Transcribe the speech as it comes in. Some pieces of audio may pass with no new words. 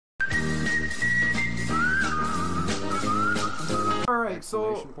right,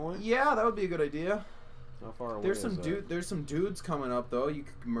 so point? yeah, that would be a good idea. How far away There's is that? there's some dudes coming up though. You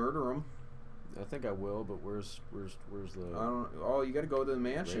could murder them. I think I will, but where's the? I don't. Oh, you got to go to the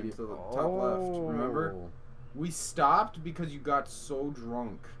mansion to the top Oh. left. Remember, we stopped because you got so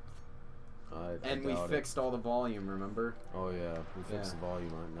drunk, and we fixed all the volume. Remember? Oh yeah, we fixed the volume.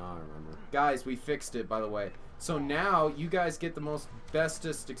 Now I remember. Guys, we fixed it, by the way. So now you guys get the most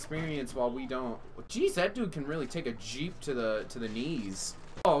bestest experience while we don't. Jeez, that dude can really take a Jeep to the knees.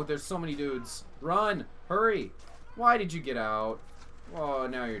 Oh, there's so many dudes. Run! Hurry! Why did you get out? Oh,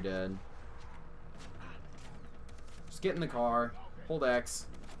 now you're dead. Just get in the car. Hold X.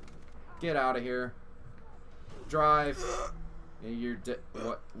 Get out of here. Drive. Yeah, you're dead.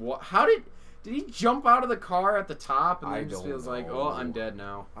 What? How did he jump out of the car at the top and then just feels like, oh, I'm dead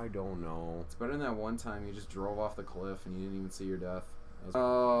now? I don't know. It's better than that one time you just drove off the cliff and you didn't even see your death.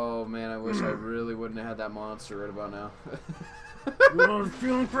 Oh man, I wish I really wouldn't have had that monster right about now. I'm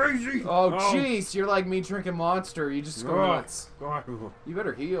feeling crazy. Oh jeez, you're like me drinking Monster. You just go nuts. You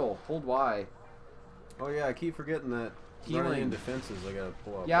better heal. Hold Y. Oh yeah, I keep forgetting that. Running into fences, I gotta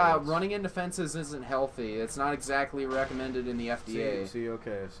pull up. Yeah, running into fences isn't healthy. It's not exactly recommended in the FDA.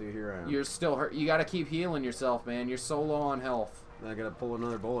 See, here I am. You're still hurt. You gotta keep healing yourself, man. You're so low on health. I gotta pull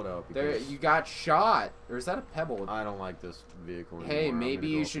another bullet out. There, you got shot. Or is that a pebble? I don't like this vehicle anymore. Hey, maybe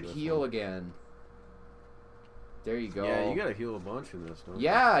you should heal again. There you go. Yeah, you gotta heal a bunch in this, don't you?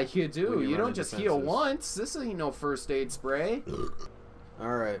 Yeah, you do. You don't just heal once. This ain't no first aid spray.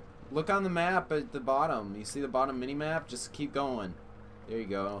 Alright. Look on the map at the bottom. You see the bottom mini-map? Just keep going. There you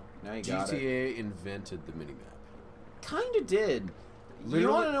go. Now you got it. GTA invented the mini-map. Kinda did. Literally? You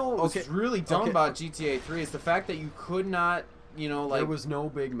wanna know what was really dumb about GTA 3 is the fact that you could not, you know, like... There was no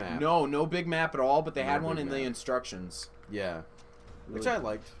big map. No big map at all, but they had one in the instructions. Yeah. Really. Which I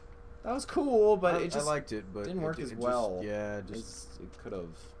liked. That was cool, but it just... I liked it, but... didn't work as well. It could have.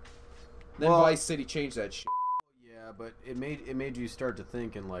 Then Vice City changed that shit. Yeah, but it made you start to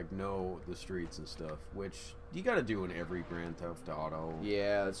think and like know the streets and stuff, which you got to do in every Grand Theft Auto.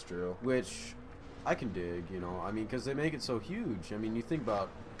 Yeah, that's true. Which I can dig, you know. I mean, because they make it so huge. I mean, you think about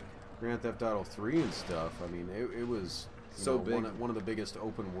Grand Theft Auto 3 and stuff. I mean, it was so big. One of the biggest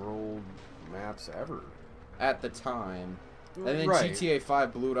open world maps ever at the time. And then GTA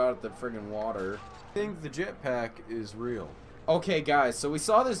 5 blew it out of the friggin' water. I think the jetpack is real. Okay, guys. So we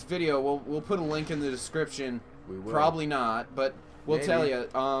saw this video. We'll put a link in the description. We will. Probably not, but we'll tell you.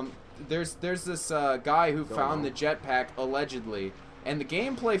 There's this guy who found the jetpack allegedly, and the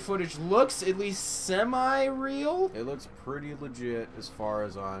gameplay footage looks at least semi-real. It looks pretty legit as far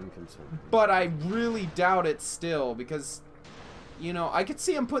as I'm concerned. But I really doubt it still because, you know, I could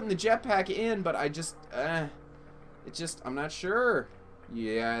see him putting the jetpack in, but I just, I'm not sure.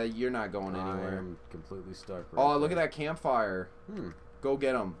 Yeah, you're not going anywhere. I'm completely stuck. Right look at that campfire. Go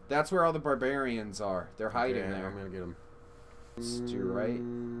get them. That's where all the barbarians are. They're hiding there. I'm gonna get them. To your right.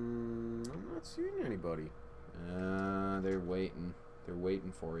 I'm not seeing anybody. They're waiting. They're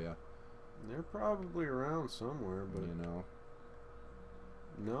waiting for you. They're probably around somewhere, but you know.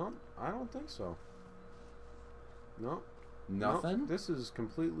 No, I don't think so. No. Nothing? Nope. This is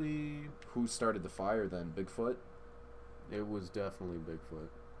completely... Who started the fire then? Bigfoot? It was definitely Bigfoot.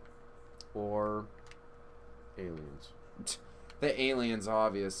 Or aliens. The aliens,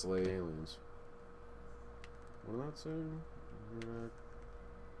 obviously. Aliens. What did that say?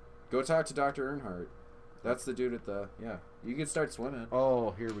 Go talk to Dr. Earnhardt. That's the dude at the... Yeah. You can start swimming.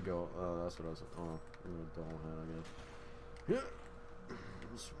 Oh, here we go. That's what I was... Oh, I'm a dull head, I guess. Yeah.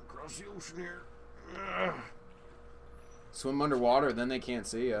 Swim across the ocean here. Swim underwater, then they can't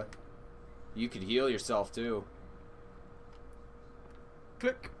see you. You could heal yourself, too.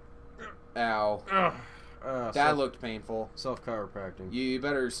 Click. Ow. That looked painful. Self-chiropractic. You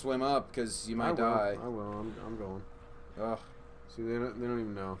better swim up, because you might die. I will. I'm going. Ugh. See, they don't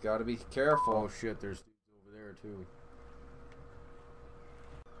even know. Gotta be careful. Oh, shit. There's dudes over there, too.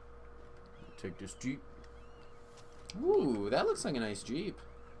 Take this Jeep. Ooh, that looks like a nice Jeep.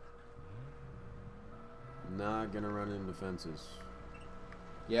 Not gonna run into fences.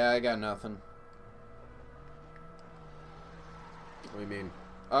 Yeah, I got nothing. What do you mean?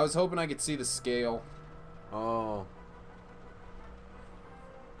 I was hoping I could see the scale. Oh.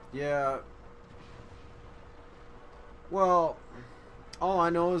 Yeah. Well, all I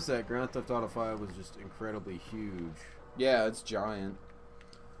know is that Grand Theft Auto 5 was just incredibly huge. Yeah, it's giant.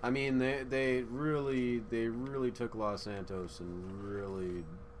 I mean, they really took Los Santos and really,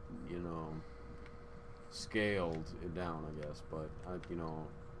 you know, scaled it down, I guess. But you know,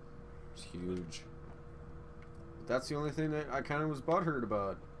 it's huge. That's the only thing that I kind of was butthurt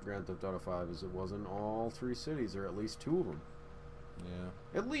about Grand Theft Auto 5 is it wasn't all 3 cities, or at least 2 of them.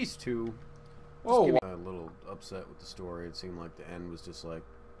 Yeah. At least 2. Oh, Just a little upset with the story. It seemed like the end was just like,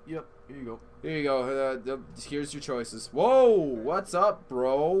 yep, here you go. Here you go. Here's your choices. Whoa, what's up,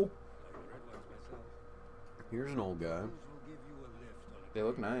 bro? Here's an old guy. They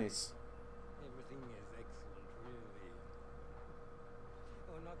look nice. Everything is excellent, really.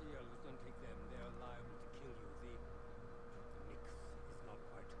 Oh, not the yellows. Don't take them. They are liable to kill you. The mix is not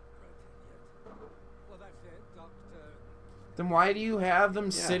quite right yet. Well, that's it, Doctor. Then why do you have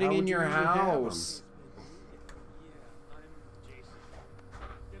them sitting how in would you your usually have 'em? house? Yeah, I'm Jason.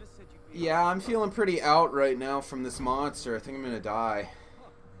 Dennis said you'd be Yeah, I'm feeling pretty out right now from this monster. I think I'm gonna die.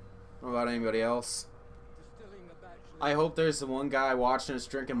 I don't know about anybody else. distilling a batch of I hope there's one guy watching us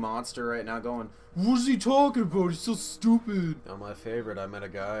drinking Monster right now going, "What's he talking about? He's so stupid." Oh, my favorite. I met a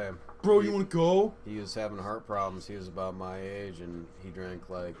guy. Bro, you wanna go? He was having heart problems. He was about my age, and he drank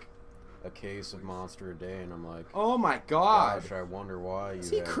like a case of Monster a day. And I'm like, Oh my god. gosh, I wonder why you. Is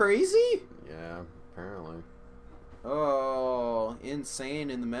he have... crazy? Yeah, apparently. Oh,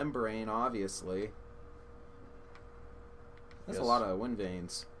 insane in the membrane, obviously. That's a Yes. lot of wind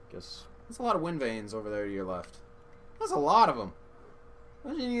veins. Guess. That's a lot of wind veins over there to your left. That's a lot of them.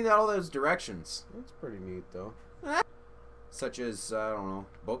 Why do you need all those directions? That's pretty neat, though. Such as, I don't know,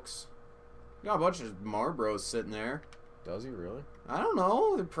 books. You got a bunch of Marlboros sitting there. Does he really? I don't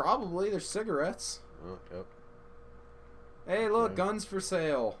know. They're cigarettes. Oh, yep. Hey, look, Okay. guns for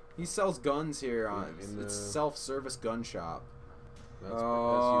sale. He sells guns here. In It's a the- self-service gun shop. That's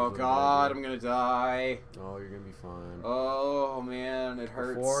Oh, usually God, what I'm gonna die. I do. Oh, you're gonna be fine. Oh, man, it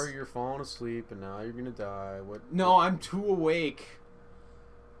hurts. Before you're falling asleep, and now you're gonna die. What? No, I'm too awake.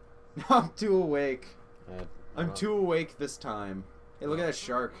 I'm too awake. Uh, I'm too awake this time. Hey, look at that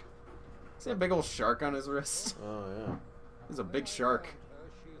shark. See that big old shark on his wrist? Oh yeah. There's a big shark.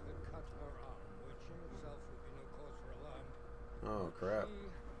 She had cut her arm, which in itself would be no cause for alarm. Oh crap. She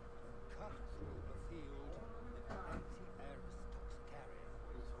cut through the field with anti-Aris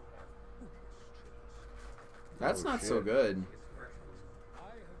toxicarian. That's Oh, not shit. so good. I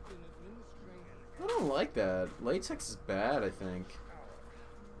have been administering I don't like that. Latex is bad, I think.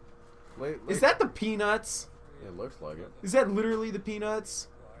 Wait, Is that the peanuts? It looks like it. Is that literally the peanuts?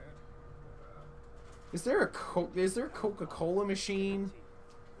 Is there a Coca-Cola machine?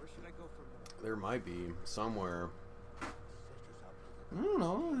 Where should I go from There might be somewhere. I don't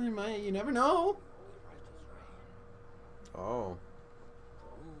know. There might. You never know. Oh.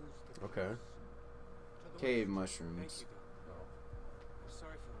 Okay. Cave mushrooms.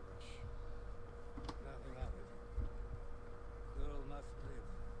 Sorry for the rush. Nothing of it. Girl must live.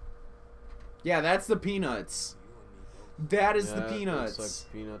 Yeah, that's the peanuts. You and me both. That is Yeah, the it peanuts. looks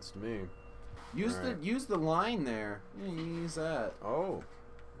like peanuts to me. Alright. Use the line there. Yeah, you use that. Oh.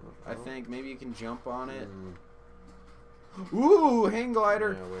 I think maybe you can jump on it. Mm. Ooh, hang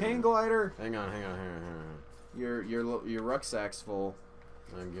glider, Yeah, wait a hang minute. glider. Hang on. Your rucksack's full.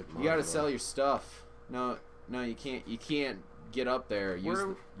 I'm getting. You gotta sell your stuff. No, you can't. You can't get up there.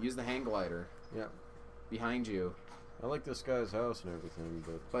 Use the hang glider Yeah. behind you. I like this guy's house and everything,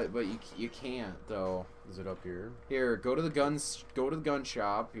 but But you can't though. is it up here? Here, go to the guns. Go to the gun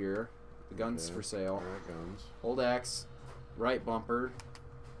shop here. The guns Okay. for sale. Alright, guns. Hold X. Right bumper.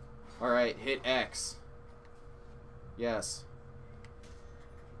 All right, hit X. Yes.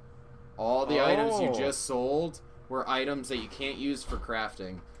 All the items you Oh. just sold were items that you can't use for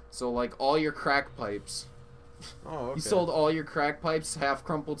crafting. So like all your crack pipes. Oh, okay. You sold all your crack pipes, half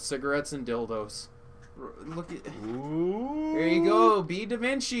crumpled cigarettes, and dildos. Look at. Ooh. Here you go, B Da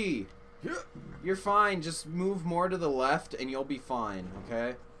Vinci. Yeah. You're fine. Just move more to the left, and you'll be fine.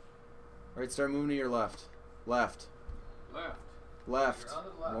 Okay. All right, start moving to your left. Left. Left. Your other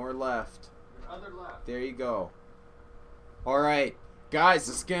left. More left. Your other left. There you go. All right, guys,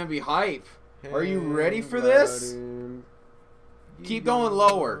 this is gonna be hype. Are you ready for this? Keep going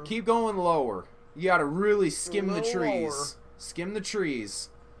lower. Keep going lower. You gotta really skim the little trees. lower. Skim the trees.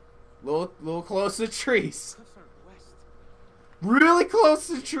 Little close to the trees. Cliffs are west. Really close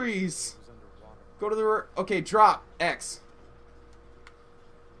to the trees. It was underwater. Go to the okay. Drop X.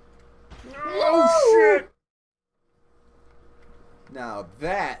 Oh shit! Now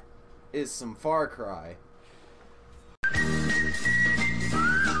that is some Far Cry.